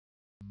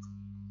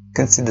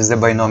consider the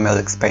binomial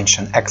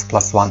expansion x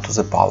plus 1 to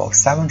the power of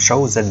 7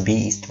 shows that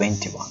b is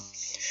 21.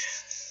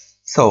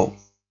 So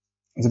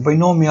the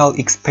binomial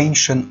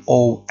expansion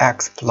of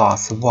x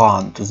plus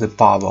 1 to the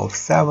power of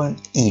 7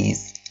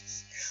 is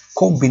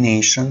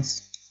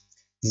combinations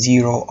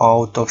 0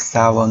 out of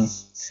 7.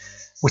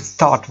 We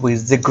start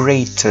with the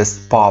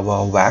greatest power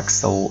of x,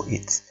 so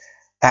it's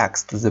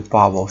x to the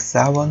power of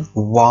 7,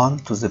 1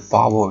 to the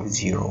power of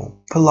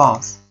 0,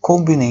 plus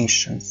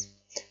combinations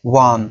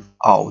 1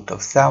 out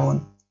of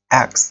 7,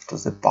 x to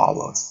the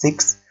power of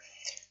 6,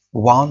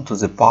 1 to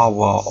the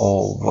power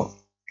of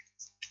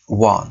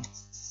 1,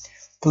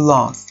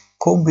 plus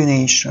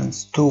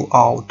combinations 2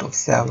 out of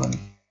 7,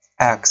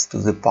 x to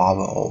the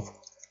power of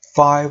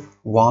 5,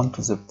 1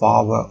 to the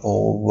power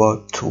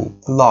of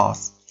 2,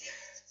 plus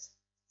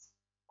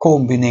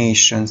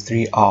combinations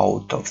 3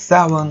 out of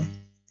 7,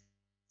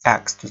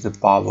 x to the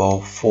power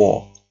of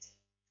 4,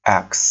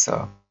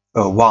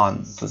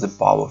 1 to the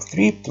power of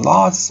 3,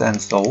 plus,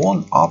 and so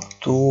on, up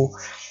to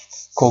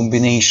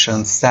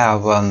combination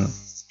 7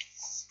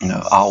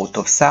 out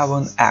of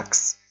 7,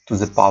 x to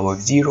the power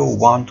of 0,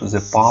 1 to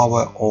the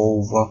power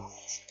of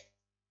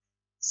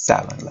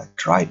 7.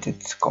 Let's write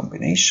it,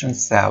 combination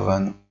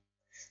 7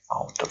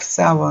 out of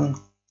 7,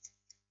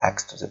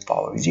 x to the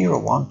power of 0,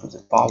 1 to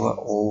the power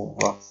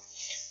of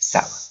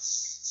 7.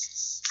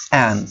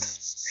 And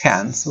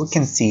hence we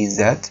can see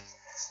that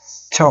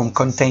term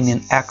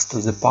containing x to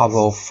the power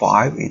of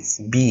 5, it's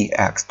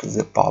bx to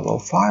the power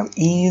of 5,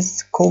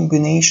 is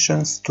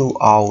combinations 2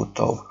 out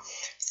of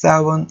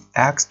 7,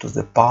 x to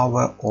the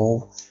power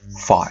of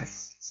 5.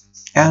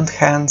 And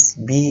hence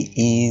b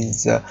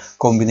is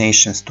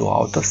combinations 2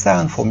 out of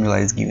 7, formula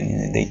is given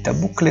in the data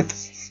booklet.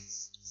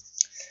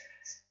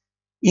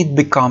 It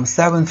becomes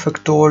 7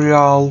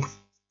 factorial,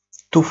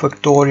 2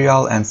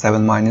 factorial, and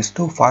 7 minus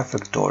 2, 5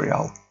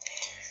 factorial.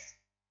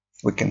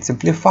 We can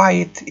simplify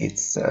it,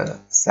 it's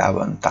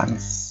 7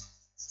 times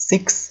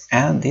 6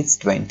 and it's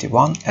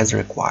 21 as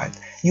required.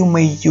 You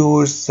may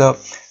use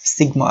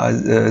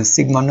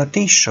sigma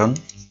notation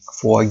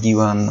for a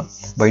given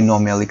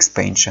binomial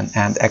expansion,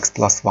 and x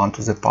plus 1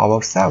 to the power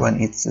of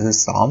 7, it's the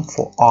sum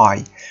for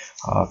I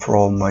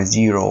from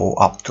 0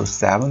 up to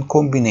 7,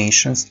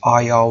 combinations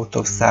I out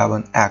of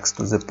 7, x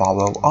to the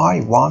power of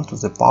I, 1 to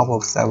the power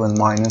of 7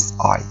 minus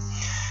I.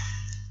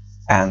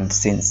 And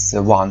since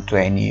 1 to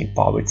any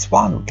power it's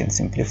 1, we can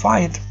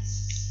simplify it.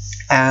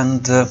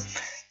 And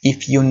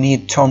if you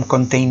need term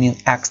containing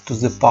x to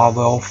the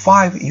power of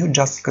 5, you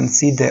just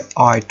consider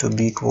I to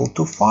be equal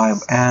to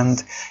 5,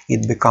 and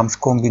it becomes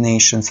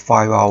combinations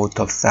 5 out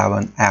of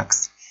 7,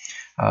 x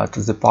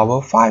to the power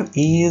of 5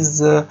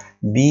 is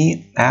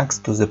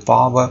bx to the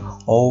power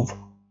of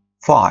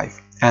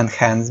 5. And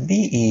hence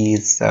b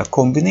is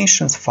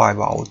combinations 5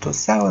 out of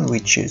 7,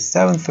 which is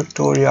 7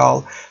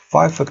 factorial,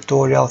 5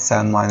 factorial,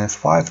 7 minus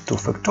 5, 2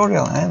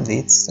 factorial, and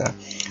it's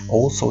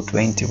also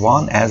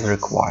 21 as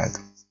required.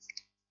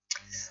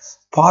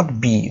 Part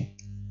B.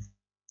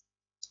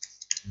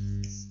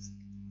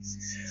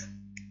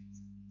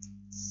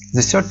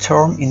 The third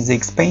term in the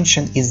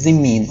expansion is the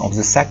mean of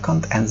the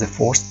second and the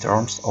fourth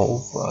terms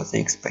of the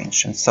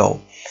expansion.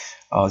 So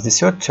the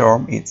third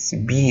term, it's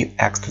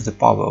bx to the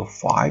power of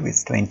 5,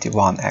 it's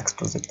 21x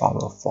to the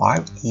power of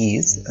 5,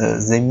 is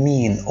the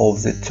mean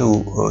of the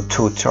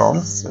two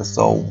terms.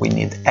 So we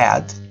need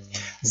add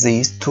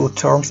these two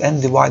terms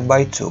and divide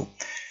by 2.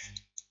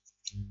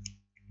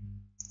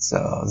 So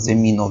the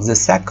mean of the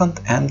second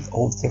and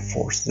of the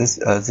fourth.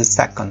 The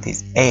second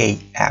is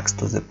ax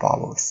to the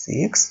power of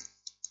 6,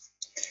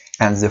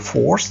 and the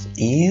fourth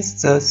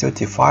is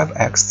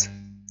 35x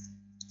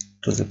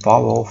to the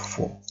power of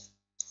 4.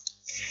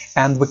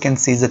 And we can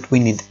see that we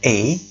need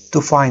a. To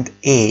find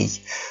a,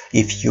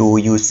 if you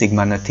use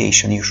sigma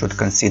notation, you should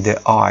consider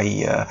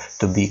I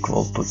to be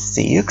equal to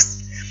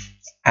 6.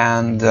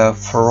 And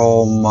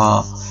from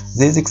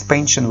this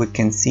expansion we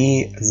can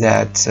see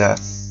that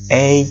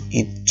a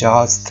is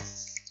just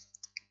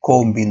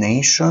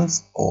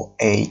combinations, or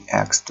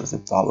ax to the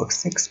power of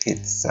 6,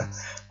 it's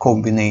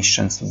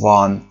combinations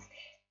 1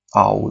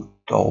 out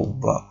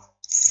of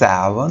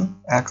 7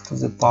 x to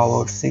the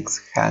power of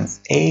 6, hence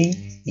a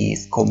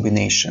is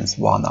combinations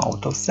 1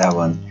 out of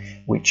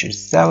 7, which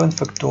is 7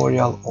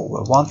 factorial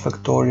over 1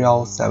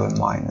 factorial, 7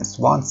 minus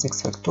 1,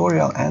 6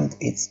 factorial, and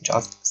it's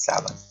just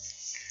 7.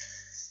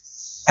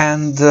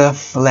 And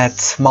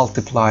let's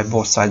multiply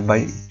both sides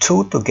by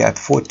 2 to get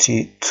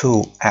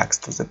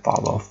 42x to the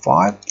power of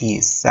 5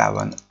 is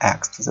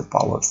 7x to the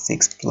power of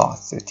 6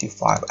 plus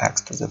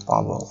 35x to the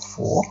power of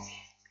 4.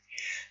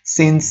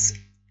 Since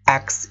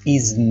x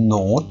is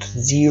not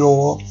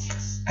 0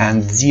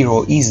 and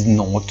 0 is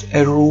not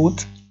a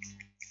root,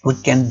 we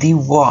can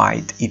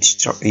divide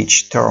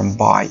each term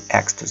by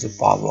x to the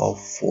power of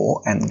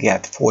 4 and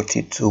get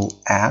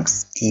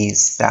 42x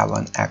is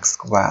 7x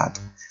squared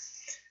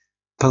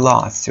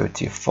plus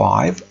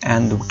 35,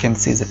 and we can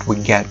see that we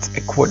get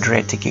a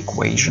quadratic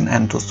equation,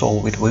 and to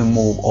solve it we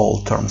move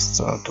all terms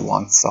to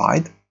one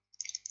side.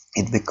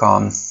 It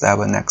becomes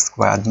 7x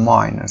squared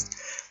minus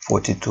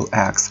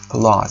 42x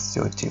plus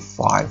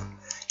 35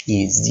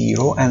 is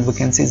 0, and we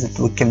can see that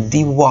we can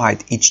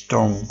divide each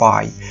term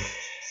by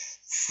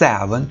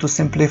 7 to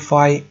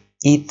simplify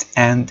it,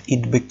 and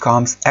it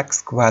becomes x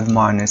squared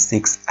minus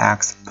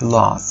 6x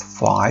plus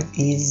 5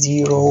 is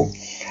 0.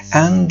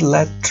 And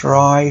let's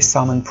try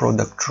sum and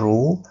product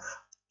rule.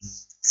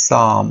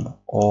 Sum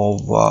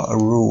of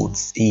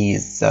roots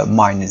is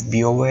minus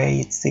b over a,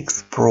 it's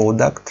 6,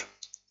 product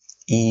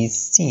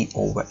is c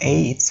over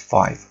a, it's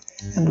 5.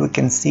 And we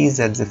can see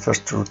that the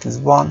first root is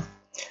 1,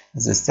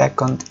 the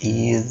second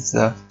is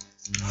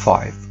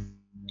 5.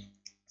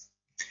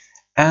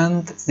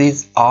 And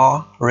these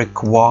are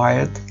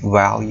required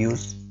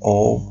values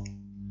of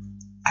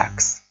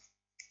x.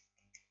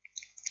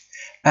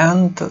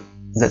 And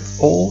that's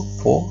all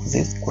for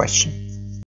this question.